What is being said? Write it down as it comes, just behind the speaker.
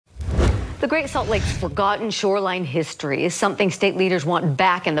The Great Salt Lake's forgotten shoreline history is something state leaders want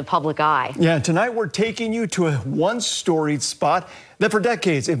back in the public eye. Yeah, tonight we're taking you to a once storied spot that for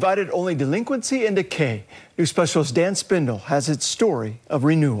decades invited only delinquency and decay. News specialist Dan Spindle has its story of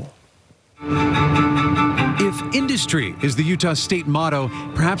renewal. If industry is the Utah State motto,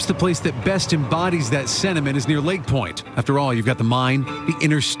 perhaps the place that best embodies that sentiment is near Lake Point. After all, you've got the mine, the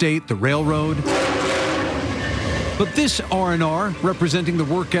interstate, the railroad. But this R&R, representing the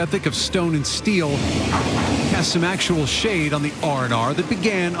work ethic of stone and steel, casts some actual shade on the R&R that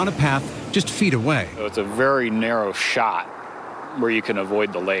began on a path just feet away. So it's a very narrow shot where you can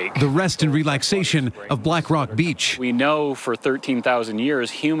avoid the lake. The rest and relaxation of Black Rock Beach. We know for 13,000 years,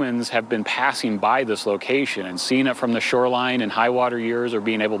 humans have been passing by this location and seeing it from the shoreline in high water years or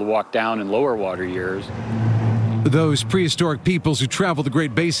being able to walk down in lower water years. Those prehistoric peoples who travel the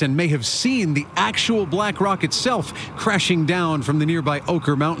Great Basin may have seen the actual Black Rock itself crashing down from the nearby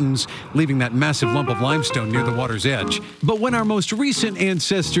Ochre Mountains, leaving that massive lump of limestone near the water's edge. But when our most recent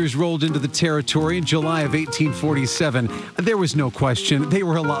ancestors rolled into the territory in July of 1847, there was no question they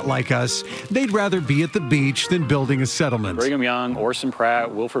were a lot like us. They'd rather be at the beach than building a settlement. Brigham Young, Orson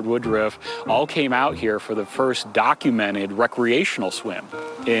Pratt, Wilford Woodruff all came out here for the first documented recreational swim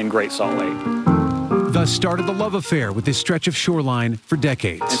in Great Salt Lake. Thus started the love affair with this stretch of shoreline for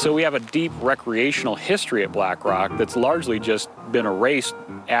decades. And so we have a deep recreational history at Black Rock that's largely just been erased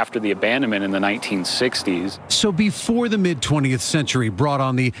after the abandonment in the 1960s. So before the mid-20th century brought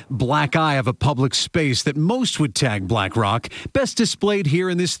on the black eye of a public space that most would tag Black Rock, best displayed here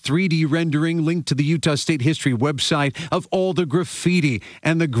in this 3D rendering linked to the Utah State History website of all the graffiti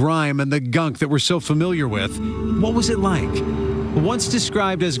and the grime and the gunk that we're so familiar with. What was it like? Once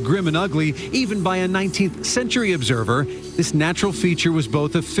described as grim and ugly, even by a 19th century observer, this natural feature was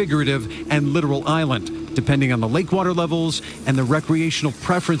both a figurative and literal island, depending on the lake water levels and the recreational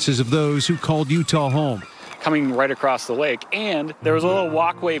preferences of those who called Utah home. Coming right across the lake, and there was a little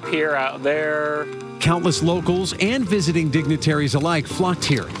walkway pier out there. Countless locals and visiting dignitaries alike flocked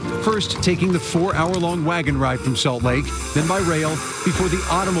here, first taking the 4-hour-long wagon ride from Salt Lake, then by rail, before the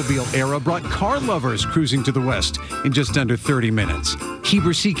automobile era brought car lovers cruising to the west in just under 30 minutes.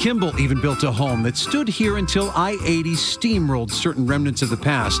 Heber C. Kimball even built a home that stood here until I-80 steamrolled certain remnants of the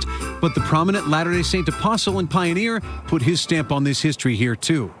past, but the prominent Latter-day Saint apostle and pioneer put his stamp on this history here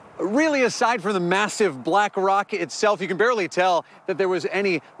too. Really, aside from the massive Black Rock itself, you can barely tell that there was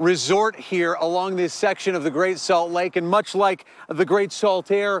any resort here along this section of the Great Salt Lake. And much like the Great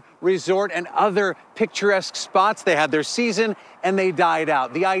Salt Air Resort and other picturesque spots, they had their season and they died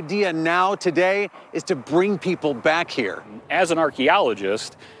out. The idea now, today, is to bring people back here. As an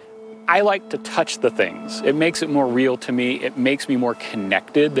archaeologist, I like to touch the things. It makes it more real to me. It makes me more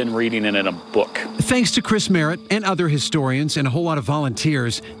connected than reading it in a book. Thanks to Chris Merritt and other historians and a whole lot of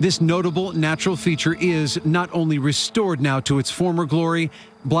volunteers, this notable natural feature is not only restored now to its former glory,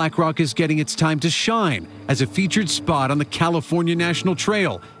 Black Rock is getting its time to shine as a featured spot on the California National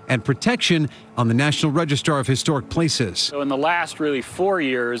Trail and protection on the National Register of Historic Places. So in the last really 4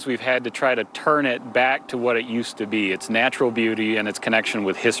 years, we've had to try to turn it back to what it used to be, its natural beauty and its connection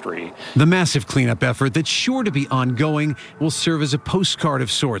with history. The massive cleanup effort that's sure to be ongoing will serve as a postcard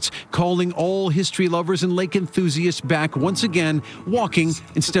of sorts, calling all history lovers and lake enthusiasts back once again, walking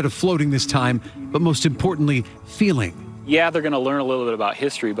instead of floating this time, but most importantly, feeling. Yeah, they're going to learn a little bit about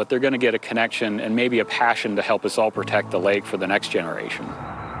history, but they're going to get a connection and maybe a passion to help us all protect the lake for the next generation.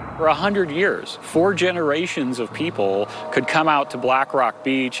 For 100 years, 4 generations of people could come out to Black Rock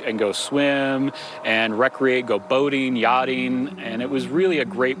Beach and go swim and recreate, go boating, yachting, and it was really a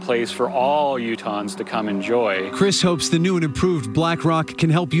great place for all Utahns to come enjoy. Chris hopes the new and improved Black Rock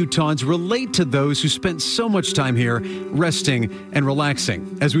can help Utahns relate to those who spent so much time here resting and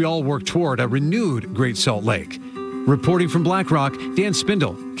relaxing as we all work toward a renewed Great Salt Lake. Reporting from Black Rock, Dan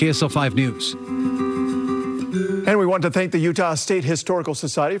Spindle, KSL 5 News. And we want to thank the Utah State Historical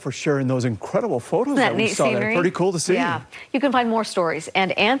Society for sharing those incredible photos that we saw there. Pretty cool to see. Yeah. You can find more stories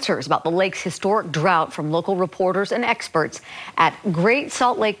and answers about the lake's historic drought from local reporters and experts at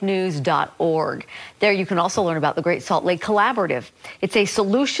greatsaltlakenews.org. There you can also learn about the Great Salt Lake Collaborative. It's a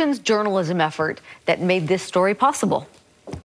solutions journalism effort that made this story possible.